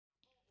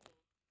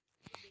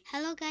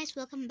Hello guys,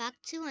 welcome back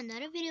to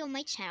another video on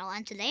my channel,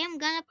 and today I'm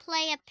gonna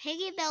play a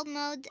piggy build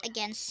mode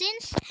again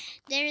since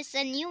there is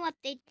a new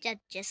update that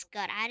just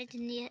got added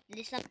in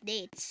this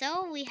update.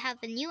 So we have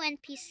a new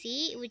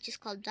NPC which is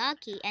called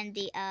Doggy, and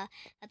the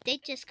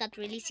update just got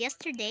released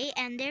yesterday,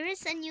 and there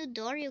is a new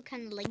door. You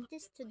can link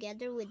this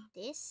together with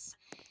this,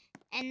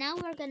 and now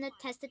we're gonna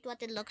test it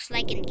what it looks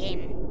like in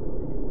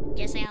game.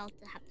 Just I'll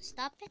have to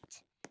stop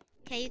it.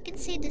 Okay, you can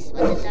see this is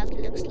what the dog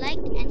looks like,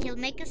 and he'll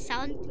make a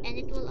sound and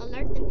it will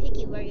alert the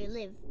piggy where you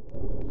live.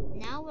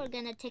 Now we're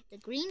gonna take the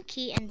green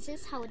key, and this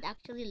is how it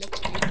actually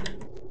looks like.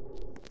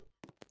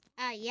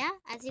 Yeah,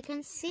 as you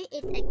can see,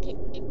 it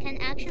can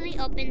actually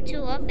open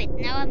two of it.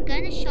 Now I'm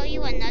gonna show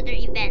you another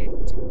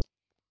event.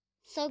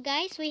 So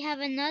guys, we have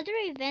another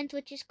event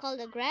which is called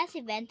a grass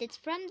event. It's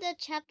from the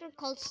chapter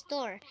called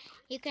store.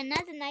 You can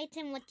add an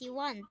item what you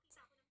want.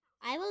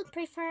 I will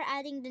prefer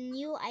adding the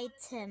new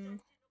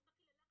item,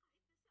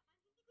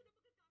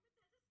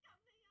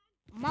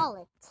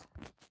 mullet.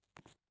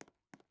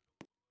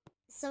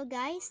 So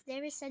guys,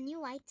 there is a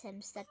new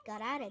items that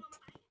got added.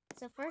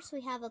 So first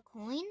we have a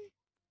coin,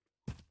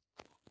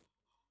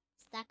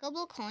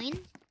 stackable coin,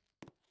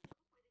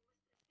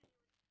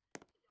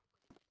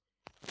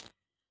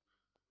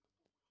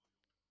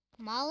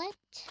 mullet,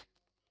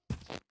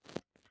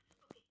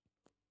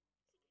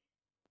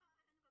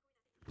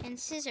 and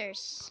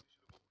scissors.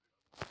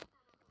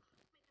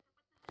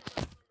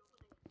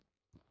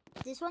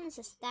 This one is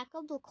a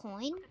stackable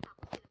coin.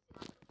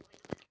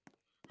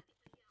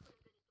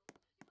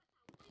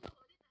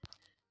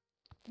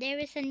 There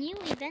is a new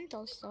event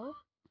also.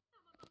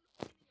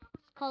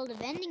 It's called a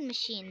vending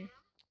machine.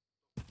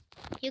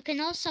 You can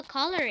also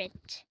color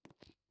it.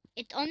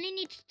 It only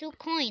needs 2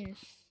 coins.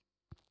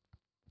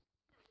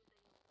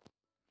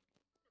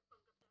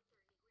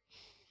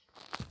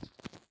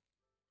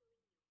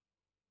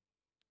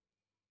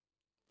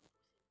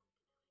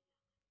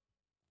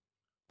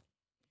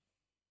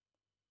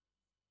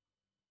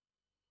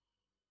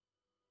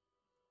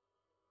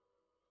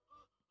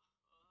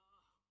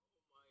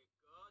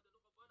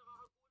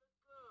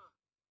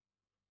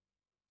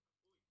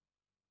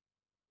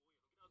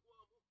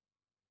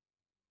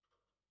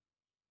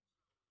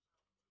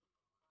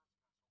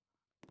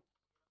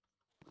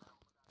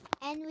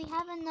 And we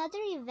have another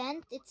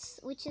event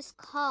which is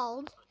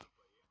called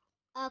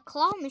a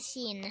claw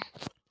machine.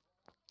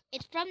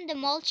 It's from the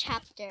mall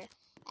chapter.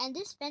 And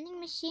this vending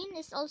machine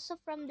is also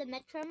from the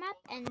Metro map,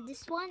 and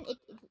this one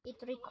it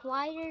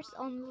requires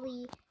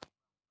only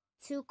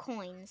 2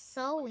 coins.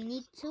 So we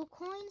need 2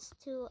 coins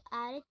to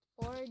add it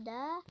for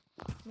the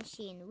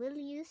machine. We'll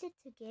use it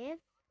to give.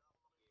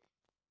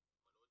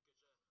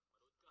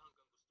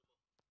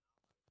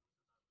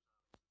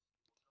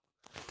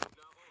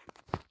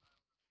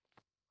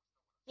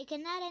 We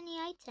can add any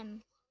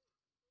item.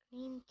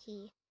 Green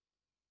key.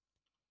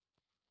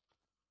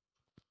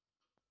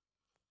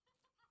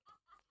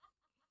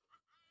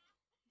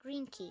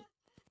 Green key.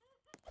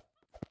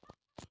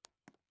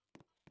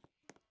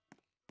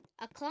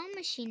 A claw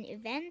machine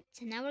event.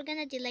 Now we're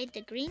gonna delete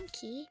the green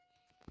key.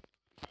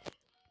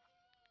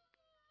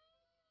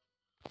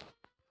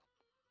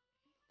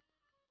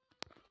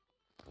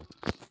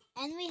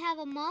 And we have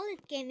a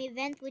mullet game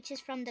event which is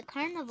from the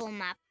carnival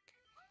map.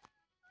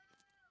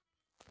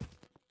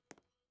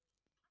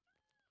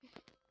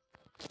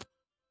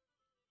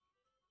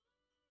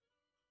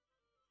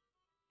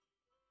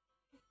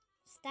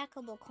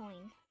 Stackable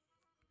coin.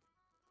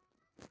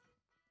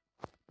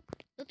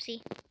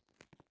 Oopsie.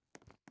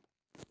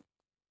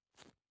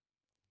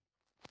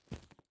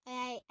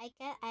 I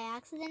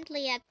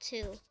accidentally had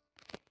 2.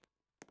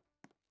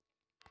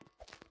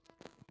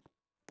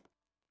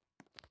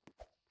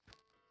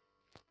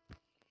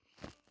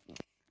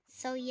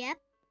 So yep.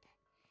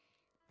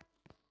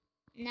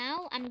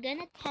 Now I'm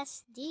gonna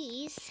test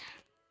these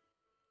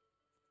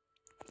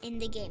in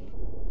the game.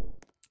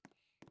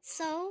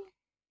 So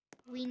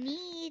we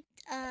need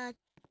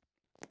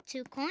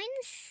 2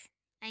 coins.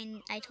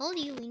 I told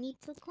you we need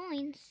 2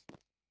 coins.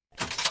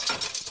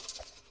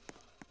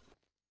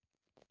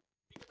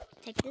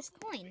 Take this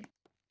coin.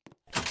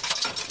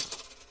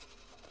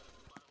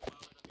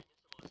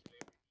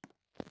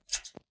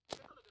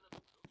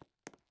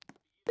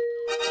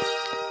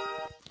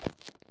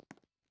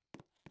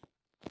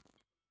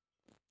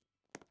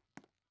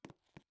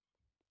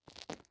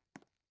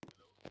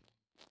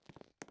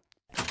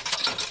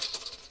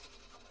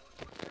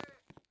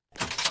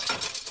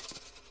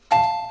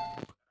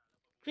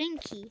 Green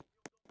key.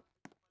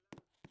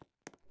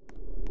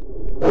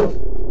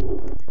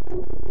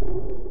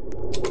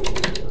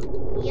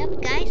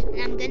 Yep guys,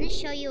 and I'm gonna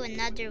show you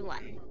another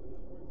one.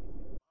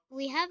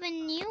 We have a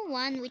new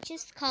one which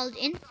is called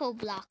info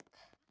block.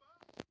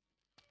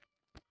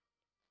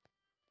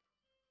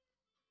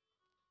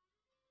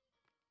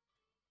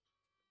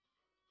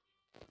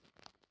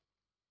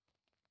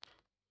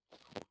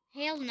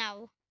 Hail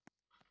now.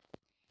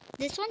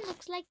 This one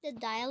looks like the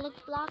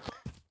dialogue block.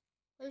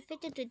 We'll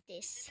fit it with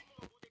this.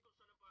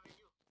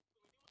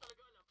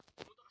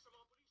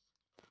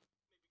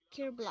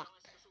 Cure block.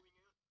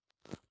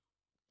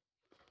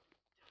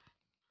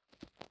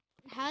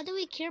 How do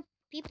we cure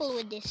people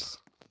with this?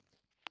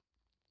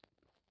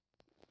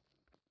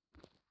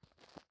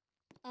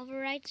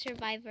 Override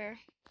survivor.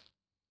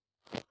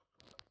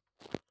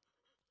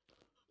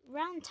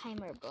 Round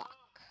timer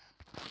block.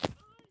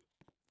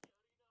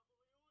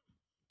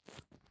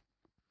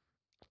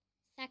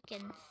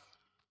 Seconds.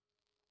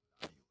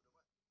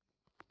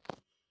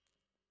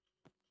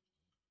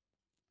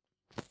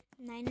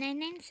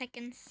 999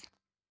 seconds.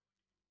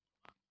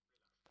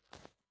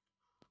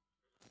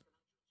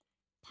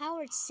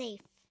 Powered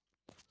safe.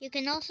 You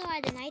can also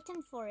add an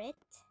item for it.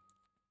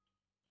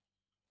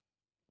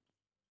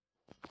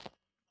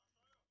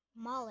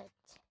 Mallet.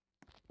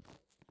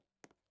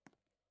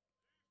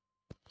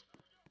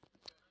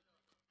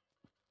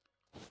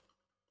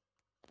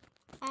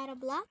 Add a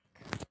block.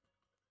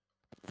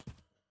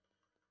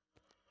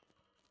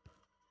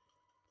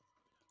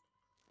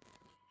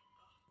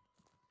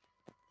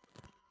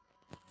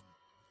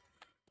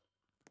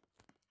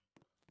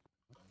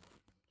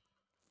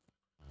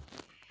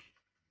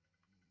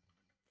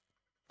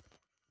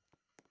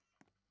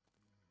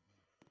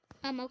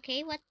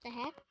 Okay, what the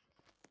heck?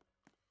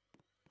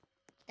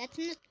 That's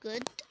not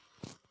good.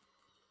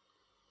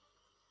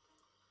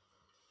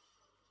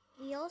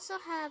 We also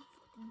have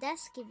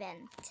desk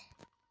event.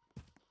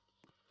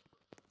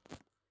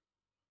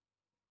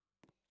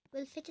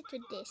 We'll fit it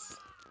with this.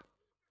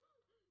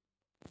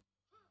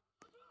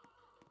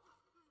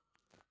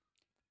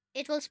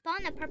 It will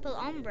spawn a purple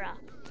Umbra.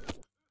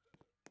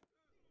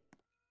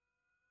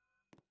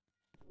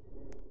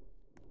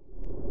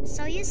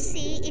 So you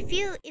see,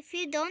 if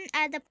you don't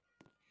add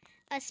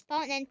a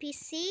spawn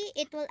NPC,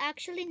 it will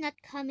actually not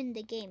come in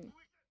the game.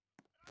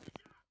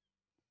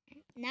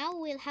 Now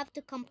we'll have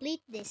to complete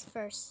this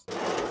first.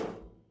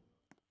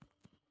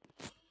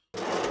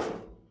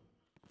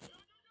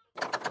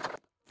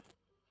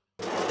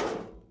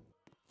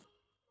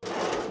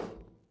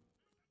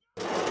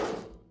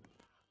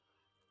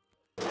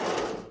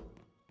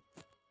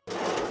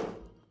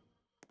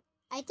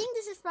 I think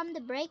this is from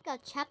the breakout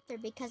chapter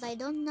because I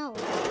don't know.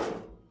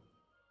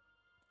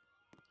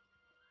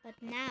 But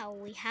now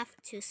we have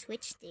to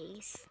switch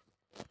these.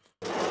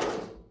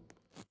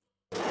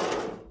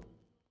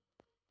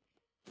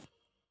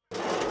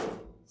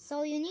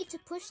 So you need to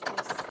push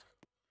this.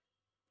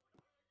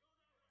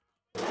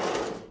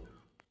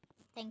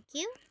 Thank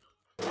you.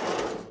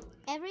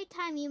 Every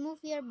time you move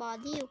your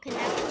body, you can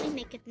actually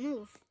make it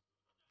move.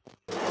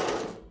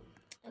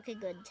 Okay,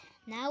 good.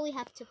 Now we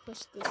have to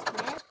push this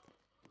red.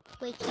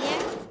 Wait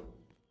here.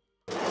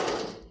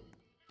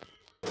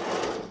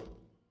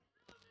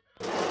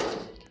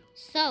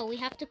 So we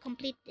have to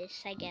complete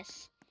this, I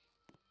guess.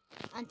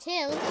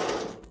 Until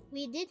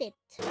we did it.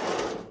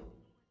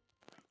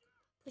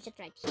 Push it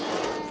right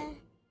here.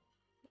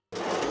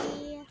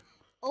 Here.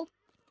 Oh.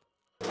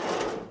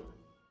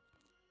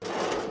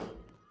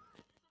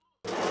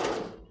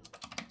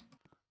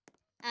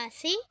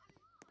 See?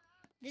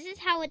 This is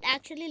how it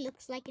actually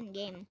looks like in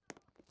game.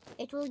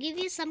 It will give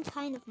you some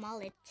kind of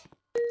mallet.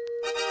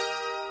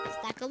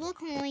 Stackable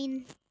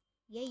coin.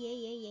 Yay, yay,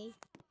 yay, yay.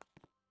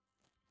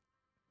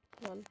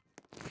 Well.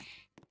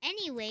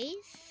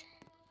 Anyways,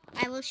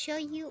 I will show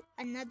you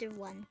another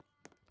one.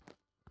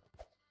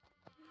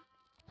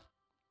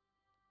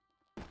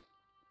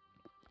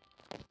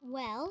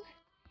 Well,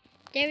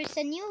 there is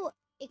a new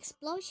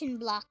explosion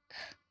block.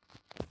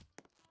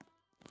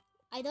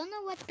 I don't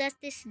know what does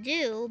this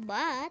do,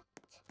 but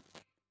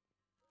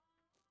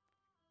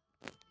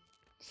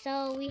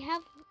so we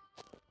have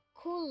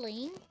cool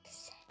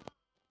links.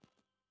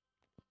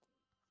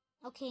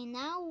 Okay,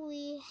 now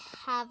we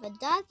have a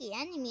doggy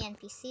enemy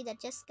NPC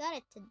that just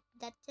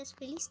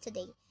released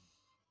today.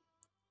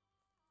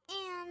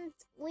 And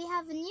we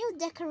have a new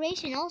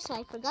decoration also.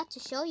 I forgot to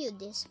show you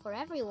this for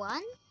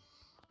everyone.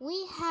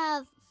 We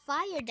have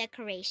fire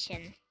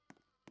decoration.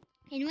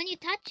 And when you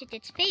touch it,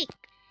 it's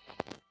fake.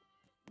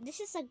 This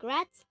is a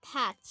grass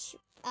patch.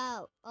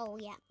 Oh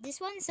yeah.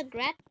 This one is a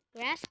grass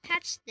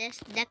patch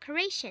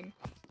decoration.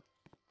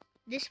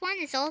 This one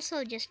is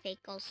also just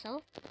fake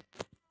also.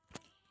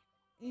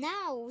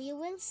 Now we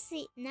will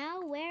see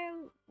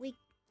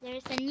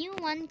there's a new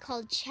one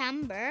called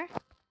chamber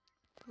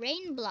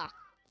rain block.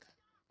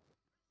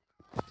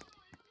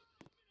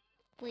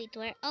 Wait,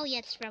 where? Oh yeah,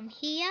 it's from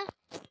here.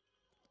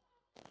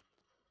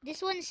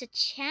 This one is a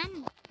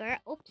chamber.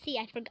 Oopsie,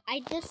 I forgot.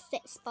 I just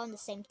spawned the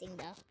same thing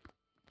though.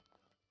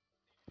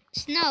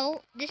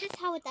 Snow. This is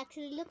how it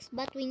actually looks,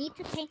 but we need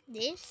to paint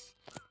this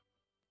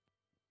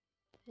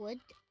wood.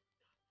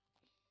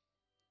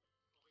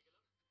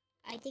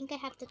 I think I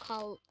have to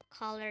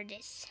color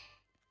this.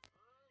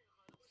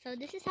 So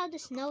this is how the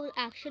snow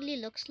actually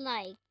looks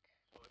like.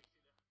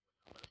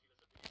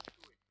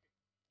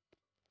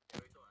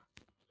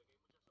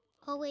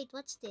 Oh wait,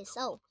 what's this?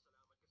 Oh.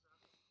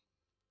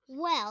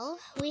 Well,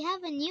 we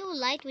have a new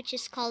light which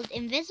is called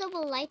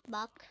invisible light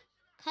block,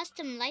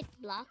 custom light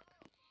block.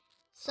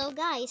 So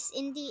guys,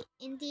 in the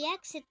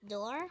exit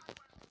door,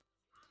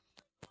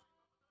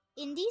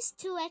 in these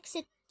two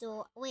exit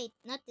door, wait,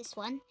 not this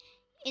one.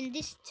 In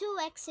these two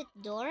exit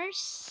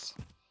doors,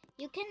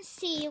 you can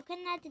see you can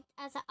add it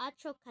as an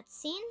outro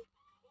cutscene,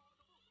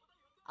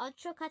 or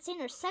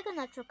second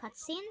outro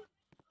cutscene.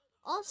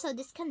 Also,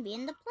 this can be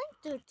in the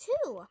playthrough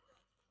too.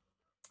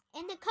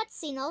 In the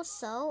cutscene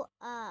also,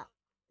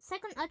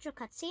 second outro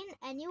cutscene,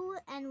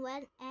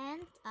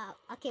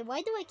 okay,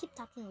 why do I keep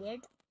talking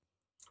weird?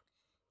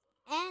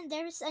 And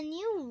there's a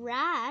new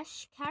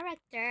Rash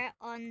character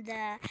on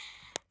the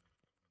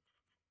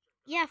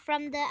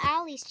from the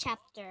Alice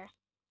chapter.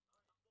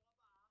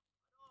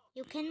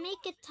 You can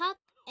make it talk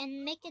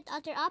and make it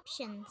other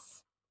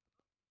options.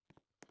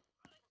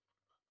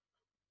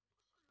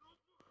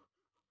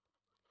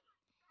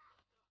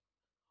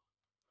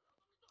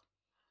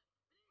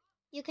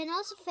 You can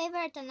also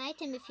favorite an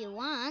item if you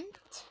want.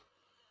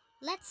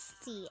 Let's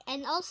see.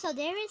 And also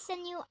there is a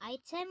new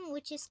item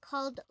which is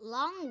called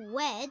Long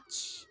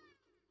Wedge.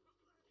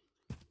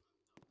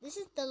 This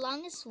is the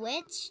longest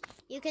wedge.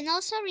 You can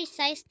also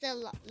resize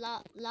the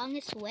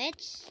longest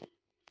wedge.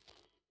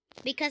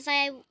 Because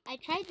I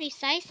tried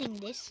resizing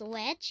this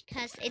wedge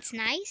because it's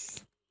nice.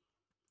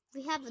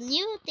 We have a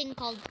new thing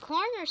called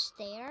Corner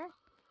Stair.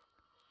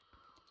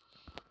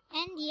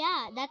 And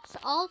yeah, that's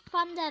all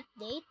from the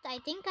update. I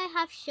think I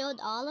have showed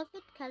all of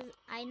it because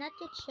I not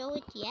yet show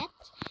it yet.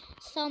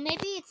 So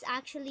maybe it's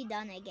actually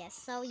done, I guess.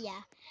 So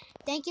yeah,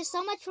 thank you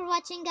so much for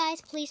watching,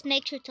 guys. Please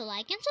make sure to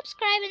like and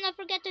subscribe, and don't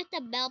forget to hit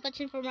the bell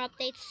button for more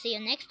updates. See you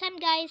next time,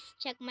 guys.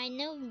 Check my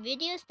new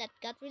videos that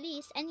got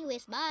released.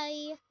 Anyways,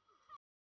 bye.